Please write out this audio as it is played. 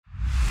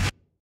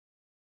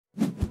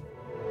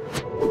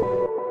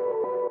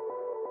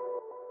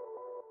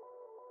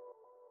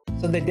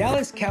So the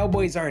Dallas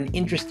Cowboys are an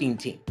interesting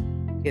team.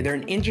 Okay, they're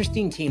an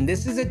interesting team.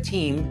 This is a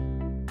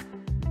team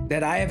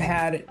that I have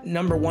had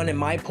 #1 in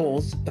my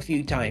polls a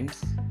few times,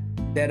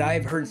 that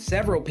I've heard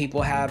several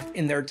people have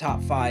in their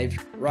top 5,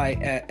 right,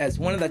 as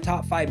one of the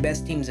top 5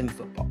 best teams in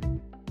football.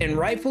 And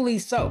rightfully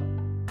so.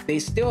 They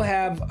still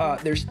have,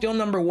 they're still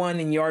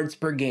 #1 in yards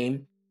per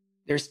game.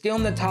 They're still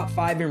in the top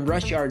 5 in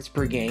rush yards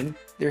per game.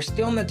 They're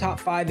still in the top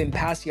 5 in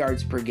pass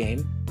yards per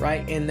game,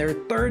 right? And they're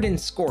 3rd in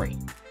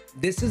scoring.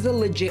 This is a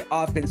legit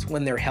offense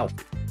when they're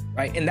healthy,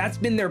 right? And that's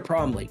been their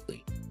problem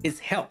lately, is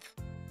health.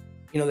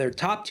 You know, their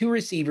top 2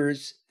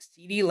 receivers,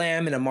 CeeDee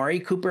Lamb and Amari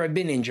Cooper, have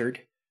been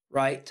injured,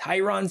 right?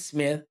 Tyron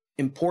Smith,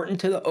 important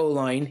to the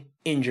O-line,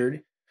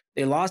 injured.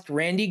 They lost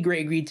Randy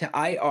Gregory to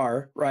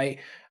IR, right?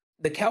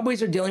 The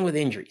Cowboys are dealing with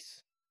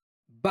injuries,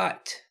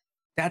 but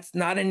that's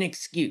not an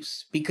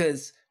excuse,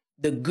 because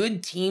the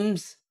good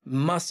teams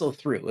muscle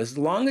through. As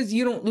long as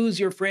you don't lose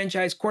your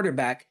franchise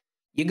quarterback,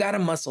 you got to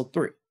muscle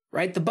through,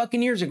 right? The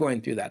Buccaneers are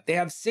going through that. They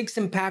have 6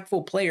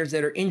 impactful players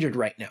that are injured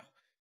right now.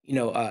 You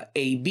know,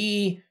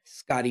 AB,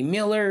 Scotty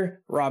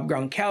Miller, Rob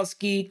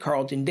Gronkowski,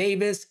 Carlton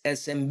Davis,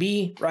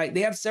 SMB, right?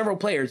 They have several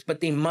players,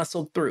 but they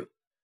muscled through.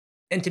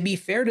 And to be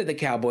fair to the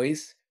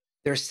Cowboys,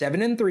 they're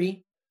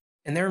 7-3,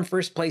 and they're in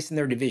first place in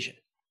their division.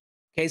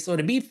 Okay, so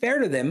to be fair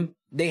to them,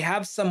 they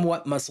have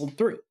somewhat muscled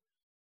through.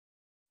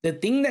 The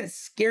thing that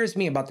scares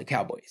me about the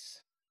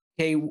Cowboys,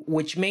 okay,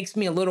 which makes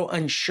me a little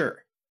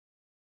unsure,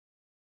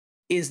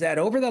 is that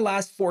over the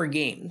last 4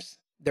 games,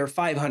 they're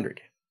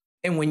 500.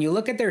 And when you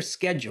look at their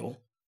schedule,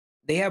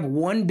 they have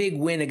one big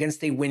win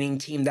against a winning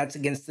team. That's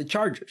against the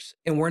Chargers.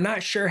 And we're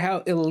not sure how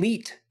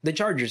elite the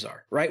Chargers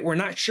are, right? We're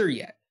not sure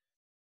yet.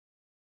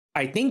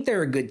 I think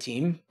they're a good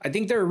team. I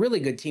think they're a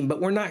really good team,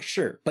 but we're not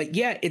sure. But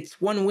yet,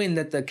 it's one win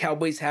that the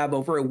Cowboys have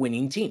over a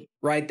winning team,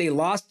 right? They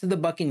lost to the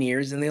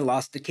Buccaneers and they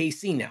lost to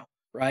KC now,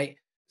 right?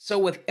 So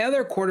with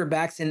other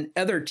quarterbacks and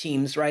other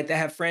teams, right, that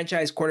have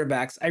franchise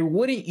quarterbacks, I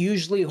wouldn't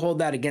usually hold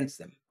that against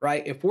them,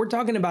 right? If we're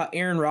talking about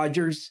Aaron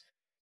Rodgers,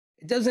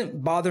 it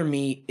doesn't bother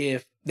me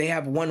if they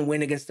have one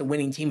win against the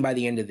winning team by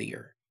the end of the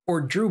year.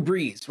 Or Drew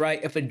Brees, right?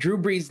 If a Drew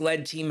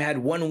Brees-led team had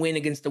one win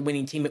against the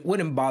winning team, it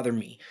wouldn't bother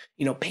me.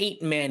 You know,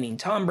 Peyton Manning,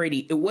 Tom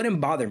Brady, it wouldn't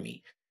bother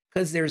me,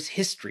 because there's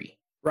history,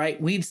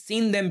 right? We've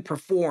seen them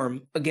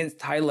perform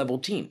against high-level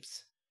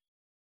teams.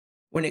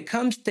 When it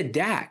comes to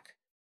Dak,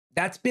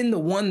 that's been the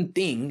one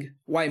thing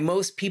why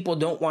most people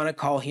don't want to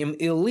call him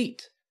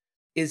elite,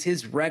 is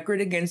his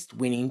record against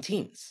winning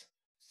teams.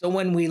 So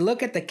when we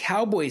look at the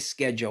Cowboys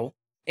schedule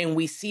and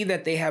we see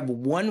that they have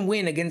one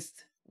win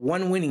against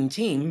one winning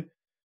team,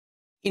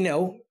 you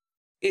know,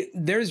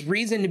 there's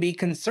reason to be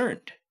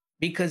concerned,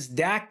 because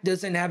Dak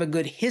doesn't have a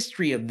good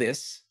history of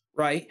this,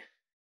 right?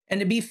 And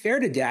to be fair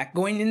to Dak,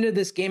 going into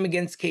this game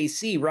against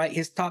KC, right,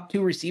 his top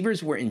 2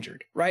 receivers were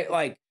injured, right?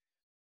 Like,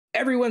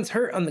 everyone's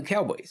hurt on the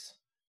Cowboys.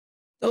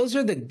 Those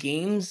are the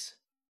games,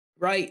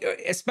 right,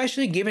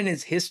 especially given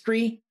his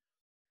history,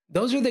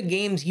 those are the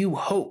games you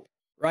hope,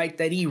 right,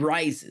 that he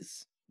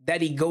rises,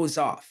 that he goes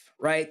off,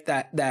 right,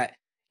 that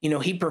you know,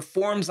 he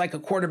performs like a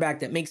quarterback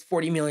that makes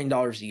 $40 million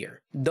a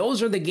year.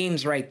 Those are the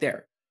games right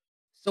there.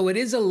 So it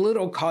is a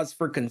little cause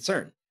for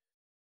concern.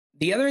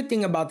 The other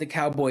thing about the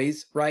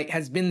Cowboys, right,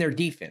 has been their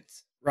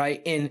defense,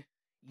 right? And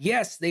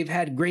yes, they've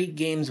had great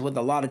games with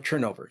a lot of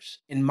turnovers.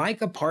 And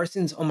Micah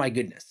Parsons, oh my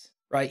goodness,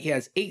 right? He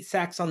has 8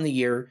 sacks on the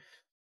year.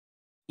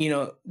 You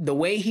know, the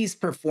way he's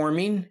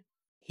performing,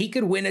 he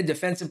could win a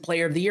Defensive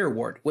Player of the Year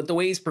award with the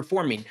way he's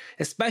performing,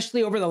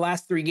 especially over the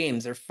last 3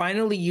 games. They're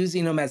finally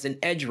using him as an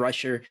edge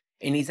rusher,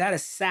 and he's had a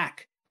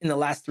sack in the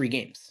last 3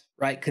 games,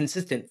 right?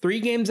 Consistent 3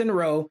 games in a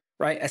row,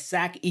 right? A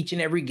sack each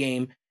and every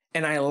game.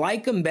 And I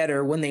like him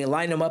better when they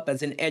line him up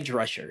as an edge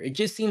rusher. It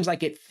just seems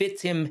like it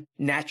fits him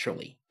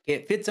naturally.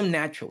 It fits him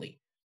naturally.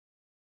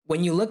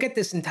 When you look at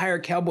this entire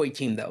Cowboy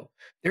team, though,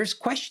 there's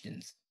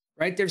questions,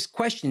 right? There's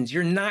questions.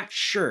 You're not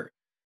sure.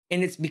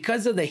 And it's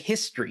because of the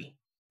history,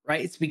 right?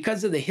 It's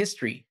because of the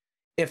history.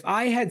 If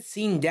I had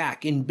seen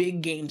Dak in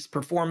big games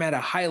perform at a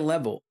high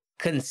level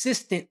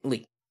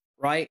consistently,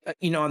 right,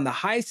 you know, on the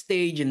high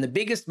stage in the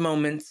biggest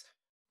moments,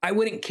 I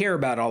wouldn't care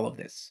about all of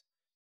this.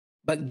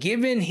 But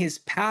given his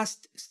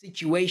past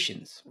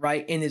situations,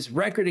 right, and his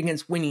record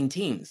against winning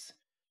teams,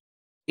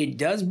 it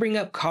does bring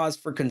up cause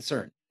for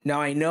concern. Now,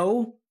 I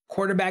know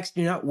quarterbacks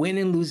do not win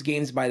and lose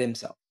games by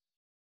themselves,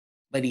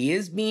 but he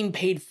is being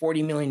paid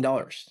 $40 million.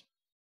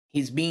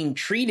 He's being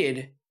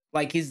treated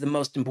like he's the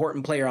most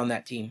important player on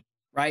that team,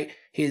 right?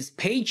 His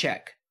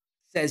paycheck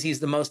says he's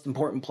the most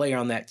important player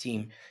on that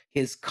team.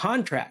 His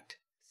contract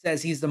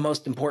says he's the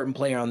most important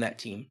player on that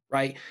team,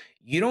 right?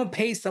 You don't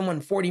pay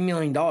someone $40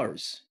 million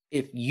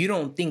if you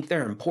don't think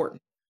they're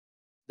important.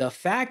 The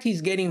fact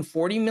he's getting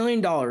 $40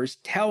 million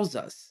tells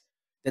us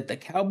that the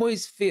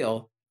Cowboys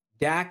feel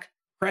Dak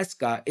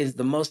Prescott is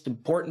the most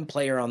important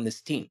player on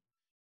this team.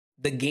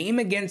 The game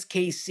against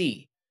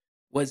KC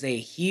was a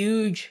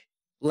huge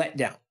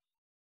letdown.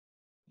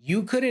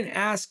 You couldn't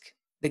ask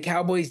the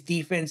Cowboys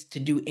defense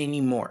to do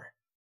any more.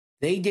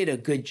 They did a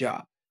good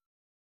job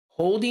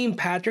holding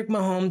Patrick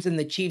Mahomes and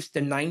the Chiefs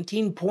to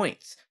 19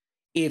 points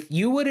If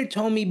you would have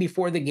told me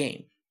before the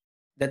game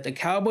that the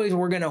Cowboys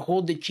were going to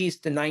hold the Chiefs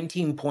to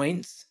 19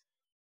 points,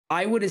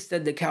 I would have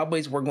said the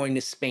Cowboys were going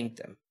to spank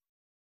them,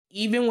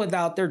 even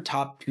without their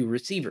top two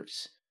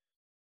receivers.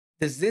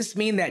 Does this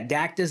mean that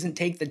Dak doesn't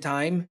take the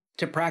time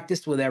to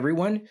practice with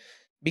everyone?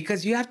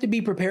 Because you have to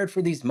be prepared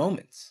for these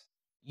moments.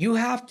 You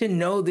have to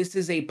know this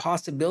is a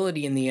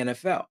possibility in the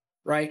NFL,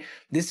 right?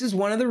 This is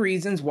one of the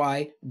reasons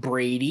why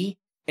Brady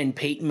and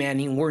Peyton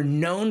Manning were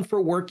known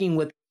for working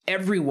with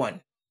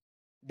everyone.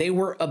 They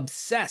were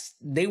obsessed.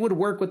 They would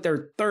work with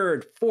their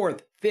third,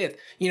 fourth, fifth,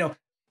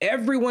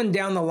 everyone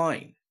down the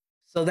line,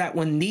 so that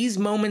when these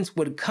moments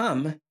would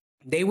come,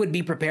 they would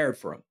be prepared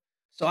for them.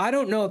 So I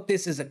don't know if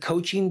this is a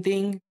coaching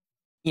thing,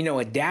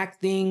 a Dak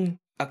thing,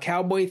 a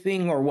Cowboy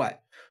thing, or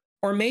what.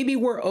 Or maybe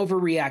we're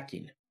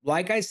overreacting.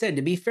 Like I said,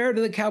 to be fair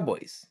to the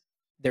Cowboys,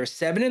 they're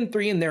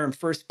 7-3 and they're in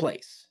first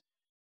place.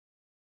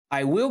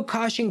 I will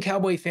caution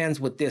Cowboy fans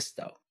with this,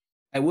 though.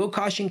 The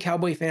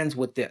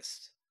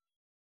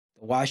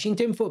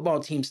Washington football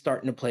team's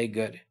starting to play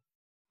good.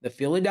 The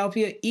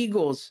Philadelphia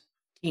Eagles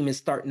team is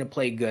starting to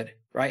play good,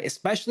 right?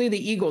 Especially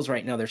the Eagles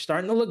right now. They're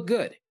starting to look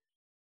good.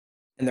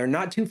 And they're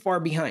not too far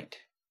behind.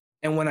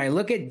 And when I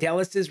look at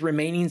Dallas's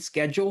remaining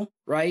schedule,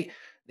 right?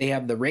 They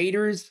have the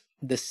Raiders,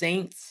 the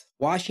Saints,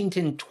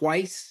 Washington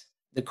twice,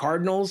 the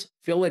Cardinals,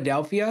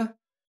 Philadelphia.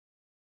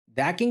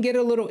 That can get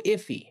a little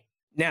iffy.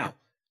 Now,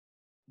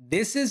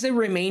 this is a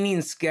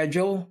remaining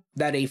schedule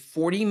that a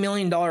 $40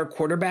 million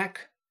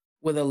quarterback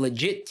with a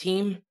legit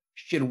team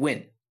should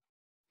win.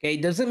 Okay,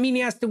 doesn't mean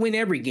he has to win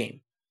every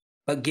game.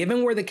 But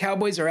given where the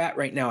Cowboys are at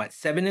right now at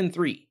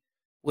 7-3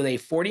 with a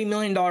 $40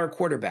 million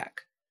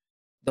quarterback,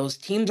 those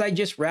teams I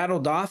just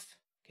rattled off,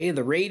 okay,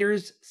 the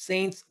Raiders,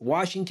 Saints,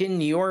 Washington,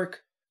 New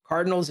York,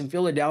 Cardinals, and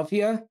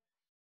Philadelphia,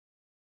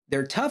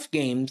 they're tough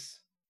games,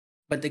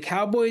 but the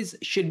Cowboys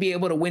should be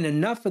able to win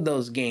enough of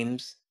those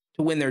games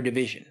to win their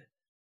division.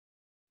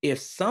 If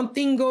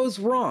something goes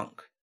wrong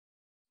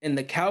and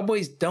the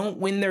Cowboys don't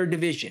win their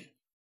division,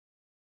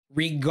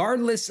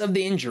 regardless of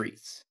the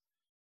injuries,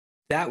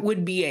 that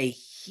would be a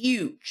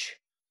huge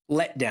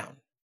letdown,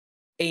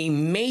 a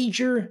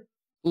major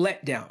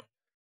letdown.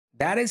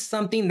 That is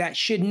something that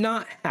should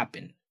not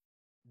happen.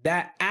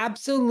 That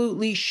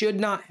absolutely should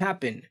not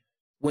happen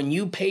when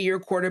you pay your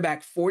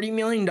quarterback $40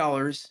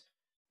 million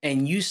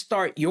and you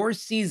start your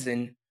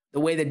season the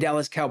way the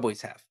Dallas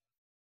Cowboys have.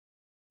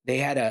 They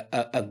had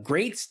a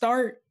great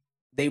start.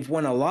 They've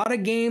won a lot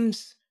of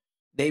games.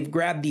 They've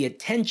grabbed the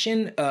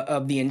attention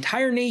of the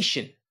entire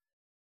nation.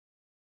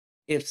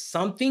 If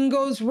something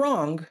goes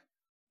wrong,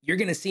 you're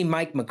going to see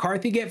Mike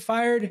McCarthy get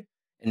fired,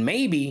 and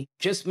maybe,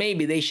 just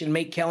maybe, they should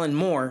make Kellen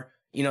Moore,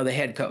 the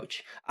head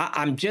coach.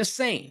 I'm just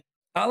saying,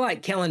 I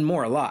like Kellen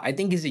Moore a lot. I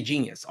think he's a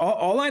genius.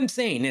 All I'm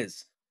saying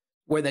is,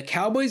 where the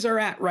Cowboys are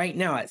at right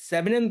now at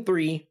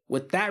 7-3,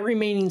 with that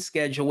remaining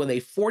schedule, with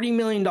a $40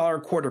 million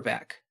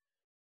quarterback,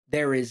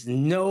 there is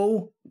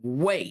no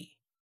way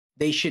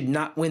they should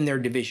not win their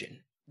division.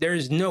 There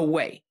is no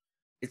way.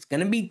 It's going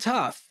to be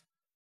tough,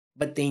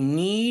 but they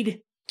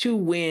need to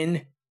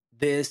win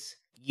this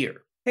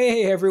year.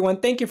 Hey everyone,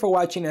 thank you for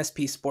watching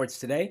SP Sports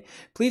today.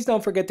 Please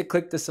don't forget to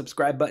click the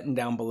subscribe button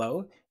down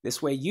below.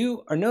 This way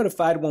you are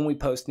notified when we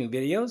post new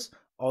videos.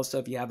 Also,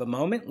 if you have a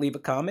moment, leave a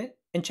comment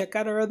and check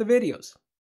out our other videos.